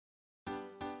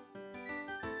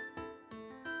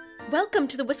Welcome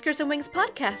to the Whiskers and Wings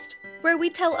podcast, where we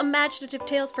tell imaginative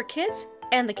tales for kids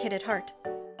and the kid at heart.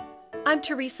 I'm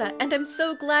Teresa, and I'm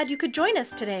so glad you could join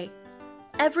us today.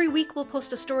 Every week we'll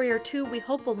post a story or two we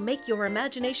hope will make your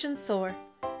imagination soar.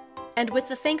 And with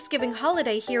the Thanksgiving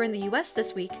holiday here in the US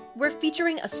this week, we're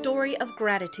featuring a story of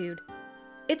gratitude.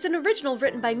 It's an original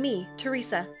written by me,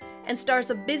 Teresa, and stars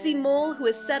a busy mole who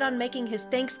is set on making his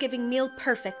Thanksgiving meal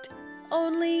perfect.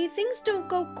 Only things don't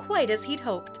go quite as he'd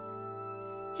hoped.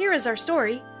 Here is our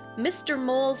story, Mr.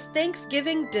 Mole's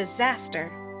Thanksgiving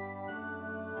Disaster.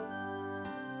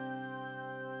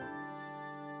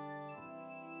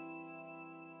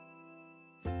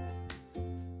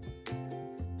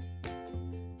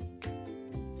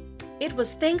 It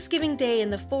was Thanksgiving Day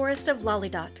in the forest of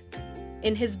Lollydot.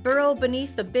 In his burrow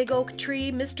beneath the big oak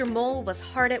tree, Mr. Mole was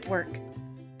hard at work.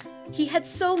 He had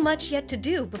so much yet to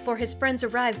do before his friends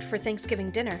arrived for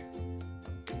Thanksgiving dinner.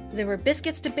 There were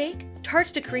biscuits to bake,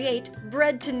 tarts to create,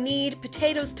 bread to knead,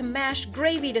 potatoes to mash,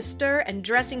 gravy to stir, and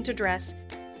dressing to dress.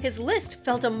 His list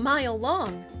felt a mile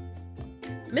long.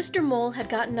 Mr. Mole had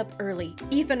gotten up early,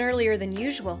 even earlier than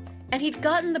usual, and he'd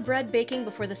gotten the bread baking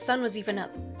before the sun was even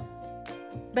up.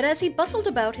 But as he bustled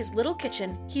about his little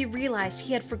kitchen, he realized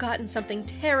he had forgotten something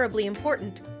terribly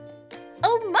important.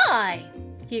 "Oh my!"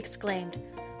 he exclaimed.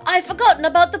 "I've forgotten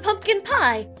about the pumpkin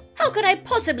pie! How could I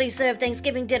possibly serve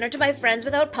Thanksgiving dinner to my friends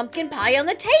without pumpkin pie on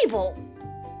the table?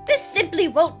 This simply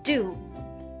won't do!"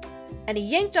 And he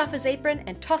yanked off his apron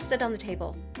and tossed it on the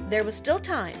table. There was still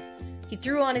time. He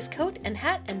threw on his coat and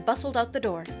hat and bustled out the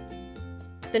door.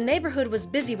 The neighborhood was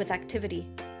busy with activity.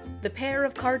 The pair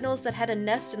of cardinals that had a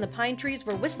nest in the pine trees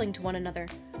were whistling to one another.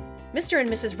 Mr. and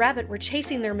Mrs. Rabbit were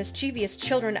chasing their mischievous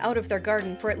children out of their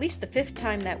garden for at least the 5th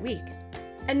time that week.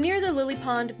 And near the lily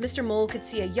pond, Mr. Mole could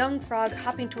see a young frog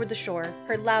hopping toward the shore,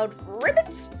 her loud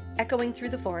ribbits echoing through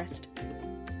the forest.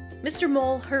 Mr.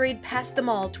 Mole hurried past them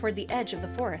all toward the edge of the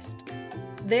forest.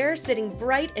 There, sitting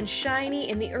bright and shiny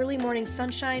in the early morning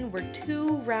sunshine, were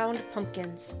 2 round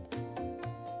pumpkins.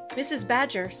 Mrs.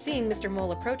 Badger, seeing Mr.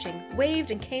 Mole approaching,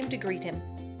 waved and came to greet him.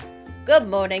 "Good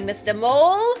morning, Mr.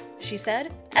 Mole," she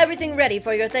said. "Everything ready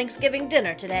for your Thanksgiving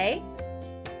dinner today?"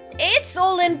 "It's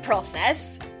all in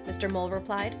process," Mr. Mole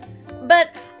replied. "But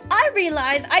I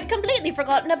realized I'd completely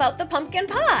forgotten about the pumpkin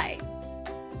pie."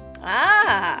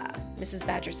 "Ah," Mrs.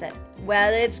 Badger said.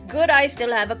 "Well, it's good I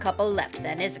still have a couple left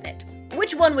then, isn't it?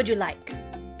 Which one would you like?"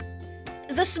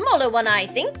 "The smaller one, I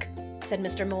think," said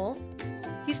Mr. Mole.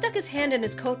 He stuck his hand in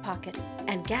his coat pocket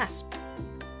and gasped.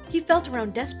 He felt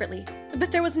around desperately,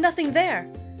 but there was nothing there.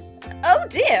 "Oh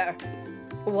dear!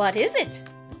 What is it?"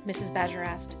 Mrs. Badger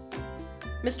asked.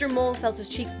 Mr. Mole felt his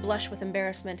cheeks blush with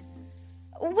embarrassment.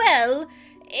 "Well,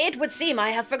 it would seem I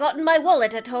have forgotten my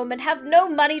wallet at home and have no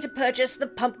money to purchase the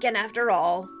pumpkin after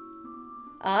all."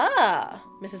 "Ah,"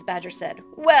 Mrs. Badger said.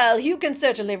 "Well, you can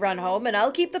certainly run home and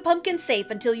I'll keep the pumpkin safe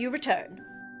until you return."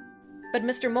 But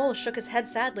Mr. Mole shook his head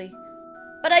sadly.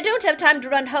 "But I don't have time to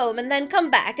run home and then come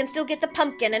back and still get the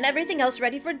pumpkin and everything else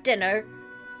ready for dinner."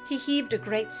 He heaved a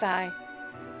great sigh.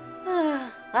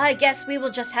 "I guess we will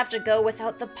just have to go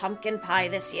without the pumpkin pie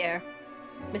this year."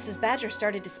 Mrs. Badger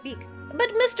started to speak.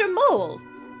 "But Mr. Mole—"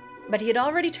 But he had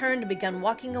already turned and begun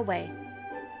walking away.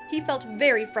 He felt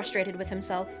very frustrated with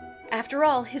himself. After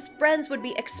all, his friends would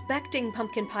be expecting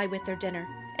pumpkin pie with their dinner,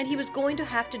 and he was going to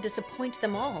have to disappoint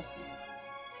them all.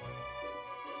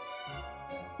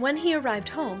 When he arrived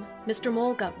home, Mr.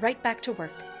 Mole got right back to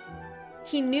work.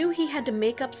 He knew he had to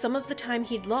make up some of the time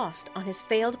he'd lost on his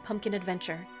failed pumpkin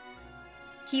adventure.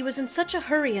 He was in such a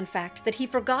hurry, in fact, that he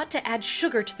forgot to add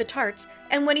sugar to the tarts,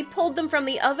 and when he pulled them from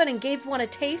the oven and gave one a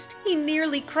taste, he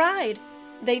nearly cried.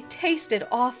 They tasted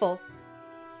awful.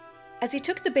 As he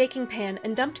took the baking pan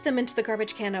and dumped them into the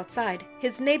garbage can outside,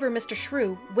 his neighbor, Mr.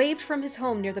 Shrew, waved from his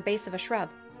home near the base of a shrub.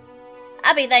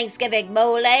 "Happy Thanksgiving,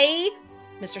 Mole!"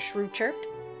 Mr. Shrew chirped.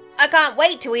 "I can't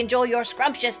wait to enjoy your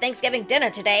scrumptious Thanksgiving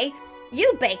dinner today.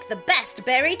 You bake the best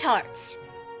berry tarts."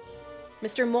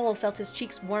 Mr. Mole felt his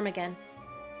cheeks warm again.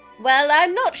 "Well,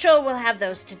 I'm not sure we'll have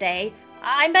those today.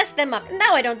 I messed them up, and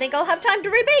now I don't think I'll have time to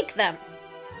rebake them."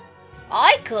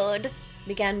 "I could,"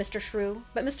 began Mr. Shrew,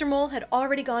 but Mr. Mole had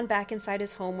already gone back inside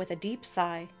his home with a deep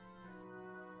sigh.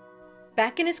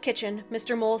 Back in his kitchen,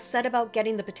 Mr. Mole set about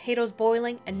getting the potatoes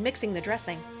boiling and mixing the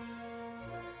dressing.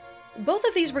 Both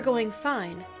of these were going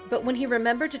fine, but when he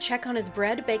remembered to check on his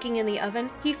bread baking in the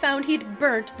oven, he found he'd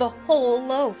burnt the whole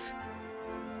loaf.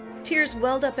 Tears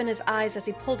welled up in his eyes as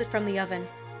he pulled it from the oven.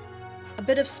 A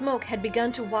bit of smoke had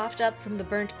begun to waft up from the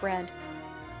burnt bread.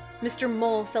 Mr.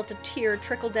 Mole felt a tear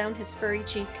trickle down his furry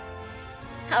cheek.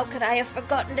 "How could I have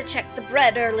forgotten to check the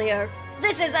bread earlier?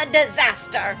 This is a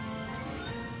disaster!"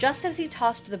 Just as he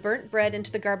tossed the burnt bread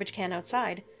into the garbage can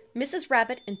outside, Mrs.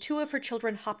 Rabbit and 2 of her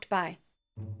children hopped by.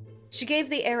 She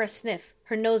gave the air a sniff,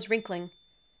 her nose wrinkling.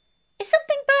 "Is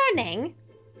something burning?"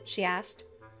 she asked.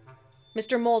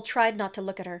 Mr. Mole tried not to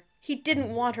look at her. He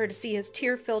didn't want her to see his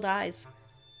tear-filled eyes.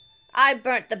 "I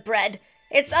burnt the bread.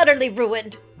 It's utterly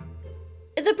ruined."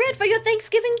 "The bread for your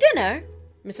Thanksgiving dinner?"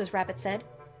 Mrs. Rabbit said.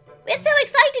 "We're so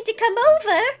excited to come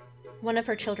over," one of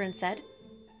her children said.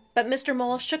 But Mr.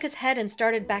 Mole shook his head and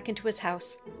started back into his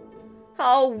house.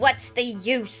 "Oh, what's the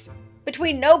use?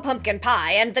 Between no pumpkin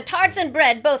pie and the tarts and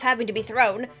bread both having to be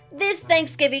thrown, this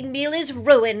Thanksgiving meal is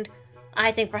ruined.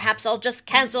 I think perhaps I'll just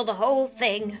cancel the whole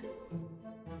thing."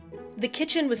 The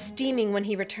kitchen was steaming when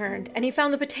he returned, and he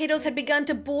found the potatoes had begun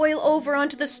to boil over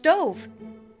onto the stove.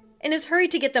 In his hurry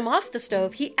to get them off the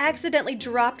stove, he accidentally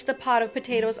dropped the pot of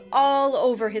potatoes all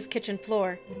over his kitchen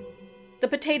floor. The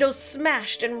potatoes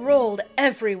smashed and rolled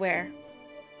everywhere.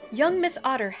 Young Miss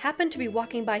Otter happened to be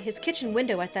walking by his kitchen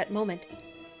window at that moment.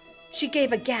 She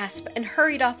gave a gasp and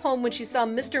hurried off home when she saw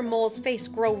Mr. Mole's face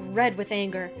grow red with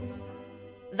anger.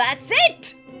 "That's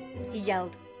it!" he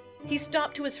yelled. He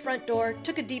stopped to his front door,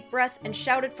 took a deep breath, and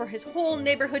shouted for his whole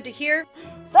neighborhood to hear,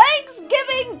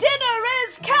 "Thanksgiving dinner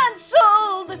is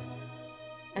cancelled!"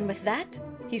 And with that,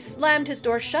 he slammed his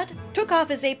door shut, took off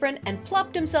his apron, and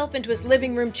plopped himself into his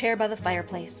living room chair by the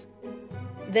fireplace.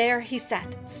 There he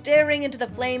sat, staring into the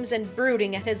flames and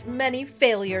brooding at his many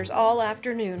failures all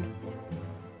afternoon.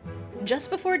 Just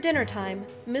before dinner time,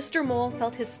 Mr. Mole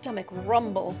felt his stomach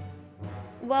rumble.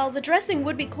 Well, the dressing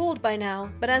would be cold by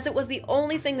now, but as it was the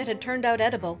only thing that had turned out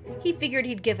edible, he figured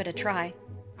he'd give it a try.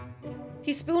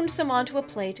 He spooned some onto a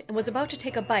plate and was about to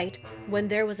take a bite when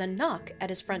there was a knock at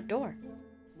his front door.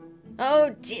 "Oh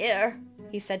dear,"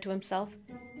 he said to himself.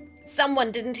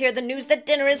 "Someone didn't hear the news that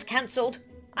dinner is cancelled.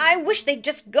 I wish they'd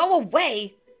just go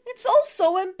away. It's all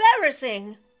so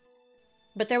embarrassing."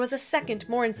 But there was a second,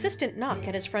 more insistent knock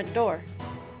at his front door.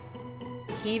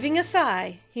 Heaving a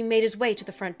sigh, he made his way to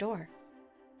the front door.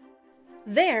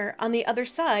 There, on the other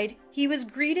side, he was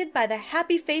greeted by the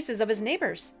happy faces of his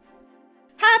neighbors.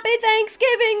 "Happy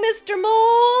Thanksgiving, Mr.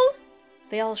 Mole!"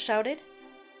 they all shouted.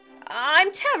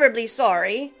 "I'm terribly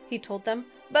sorry," he told them,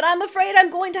 "but I'm afraid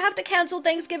I'm going to have to cancel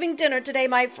Thanksgiving dinner today,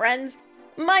 my friends.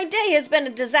 My day has been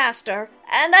a disaster,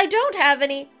 and I don't have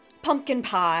any—" "Pumpkin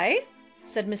pie?"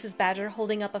 said Mrs. Badger,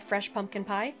 holding up a fresh pumpkin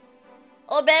pie.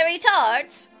 "Or berry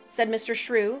tarts?" said Mr.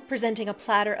 Shrew, presenting a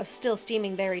platter of still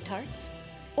steaming berry tarts.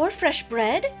 "Or fresh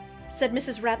bread?" said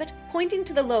Mrs. Rabbit, pointing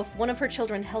to the loaf one of her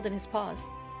children held in his paws.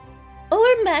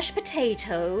 "Or mashed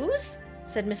potatoes?"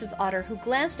 said Mrs. Otter, who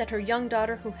glanced at her young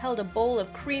daughter who held a bowl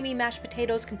of creamy mashed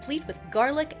potatoes complete with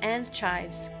garlic and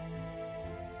chives.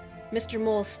 Mr.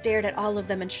 Mole stared at all of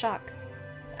them in shock.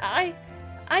 I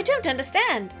don't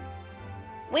understand."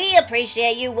 "We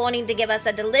appreciate you wanting to give us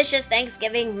a delicious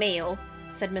Thanksgiving meal,"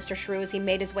 said Mr. Shrew as he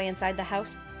made his way inside the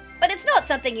house. "But it's not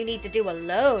something you need to do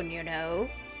alone, you know."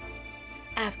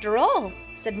 "After all,"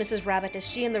 said Mrs. Rabbit as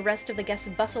she and the rest of the guests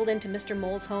bustled into Mr.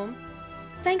 Mole's home,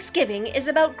 "Thanksgiving is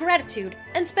about gratitude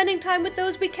and spending time with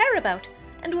those we care about,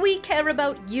 and we care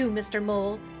about you, Mr.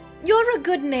 Mole. You're a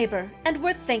good neighbor, and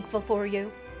we're thankful for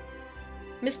you."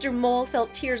 Mr. Mole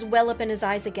felt tears well up in his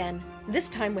eyes again, this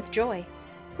time with joy.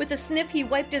 With a sniff, he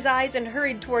wiped his eyes and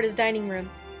hurried toward his dining room.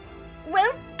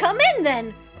 "Well, come in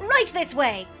then! Right this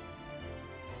way!"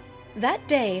 That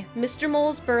day, Mr.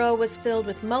 Mole's burrow was filled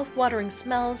with mouth-watering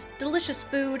smells, delicious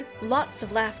food, lots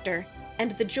of laughter,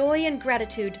 and the joy and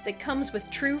gratitude that comes with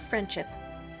true friendship.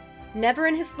 Never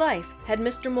in his life had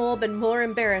Mr. Mole been more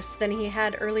embarrassed than he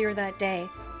had earlier that day,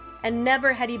 and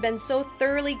never had he been so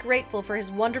thoroughly grateful for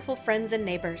his wonderful friends and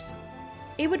neighbors.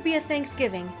 It would be a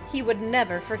Thanksgiving he would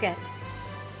never forget.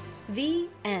 The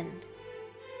end.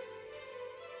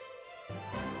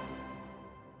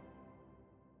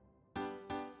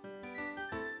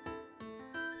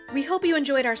 We hope you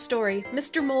enjoyed our story,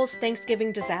 Mr. Mole's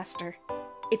Thanksgiving Disaster.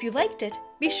 If you liked it,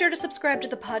 be sure to subscribe to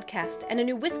the podcast, and a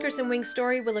new Whiskers and Wings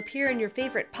story will appear in your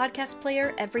favorite podcast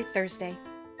player every Thursday.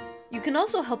 You can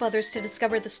also help others to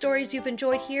discover the stories you've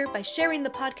enjoyed here by sharing the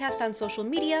podcast on social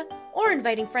media or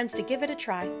inviting friends to give it a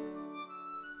try.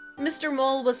 Mr.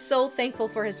 Mole was so thankful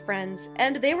for his friends,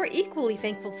 and they were equally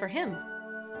thankful for him.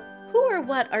 Who or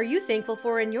what are you thankful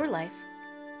for in your life?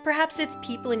 Perhaps it's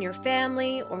people in your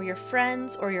family, or your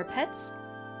friends, or your pets.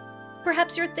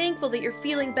 Perhaps you're thankful that you're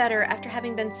feeling better after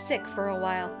having been sick for a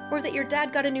while, or that your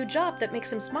dad got a new job that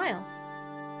makes him smile.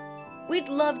 We'd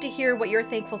love to hear what you're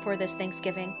thankful for this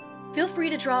Thanksgiving. Feel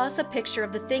free to draw us a picture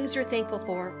of the things you're thankful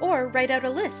for, or write out a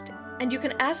list, and you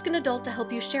can ask an adult to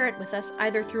help you share it with us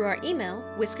either through our email,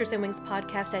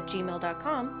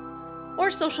 whiskersandwingspodcast@gmail.com,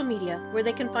 or social media, where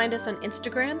they can find us on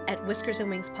Instagram at Whiskers and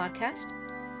Wings Podcast,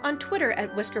 on Twitter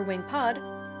at Whisker Wing Pod,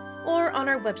 or on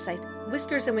our website,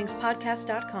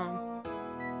 whiskersandwingspodcast.com.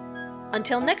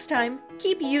 Until next time,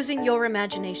 keep using your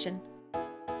imagination.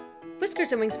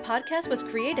 Whiskers and Wings Podcast was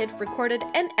created, recorded,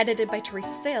 and edited by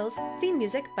Teresa Sales, theme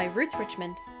music by Ruth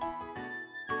Richmond.